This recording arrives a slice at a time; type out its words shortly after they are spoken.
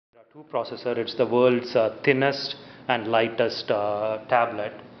2 processor. It's the world's thinnest and lightest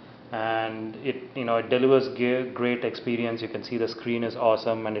tablet, and it delivers great experience. You can see the screen is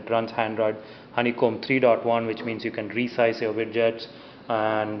awesome, and it runs Android Honeycomb 3.1, which means you can resize your widgets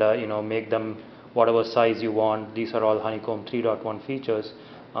and make them whatever size you want. These are all Honeycomb 3.1 features.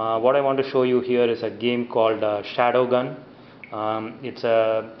 What I want to show you here is a game called ShadowGun. It's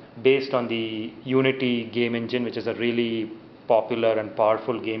based on the Unity game engine, which is a really popular and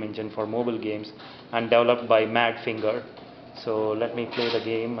powerful game engine for mobile games, and developed by Madfinger. So let me play the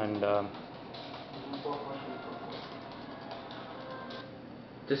game and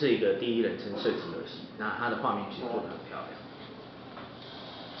这是一个第一人称射击游戏，那它的画面其实做得很漂亮。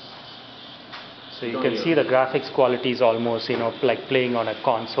 So you can see the graphics quality is almost like playing on a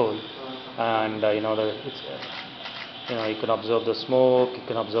console, and you can observe the smoke, you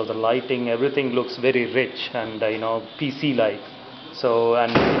can observe the lighting, everything looks very rich and PC like. So,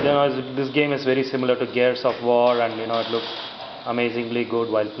 and this game is very similar to Gears of War, and it looks amazingly good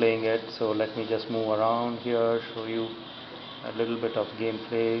while playing it. So let me just move around here, show you a little bit of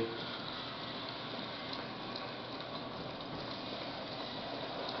gameplay.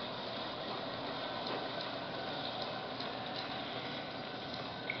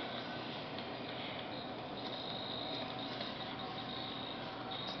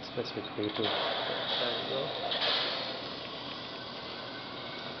 Specifically to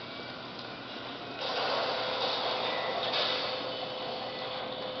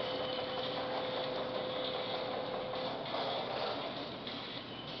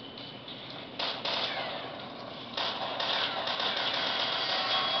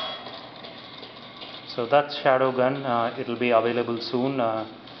So that's ShadowGun. It will be available soon.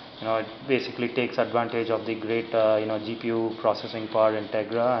 It basically takes advantage of the great GPU processing power in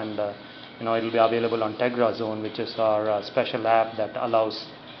Tegra, and it will be available on Tegra Zone, which is our special app that allows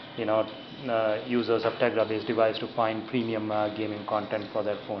users of Tegra based device to find premium gaming content for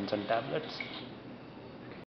their phones and tablets.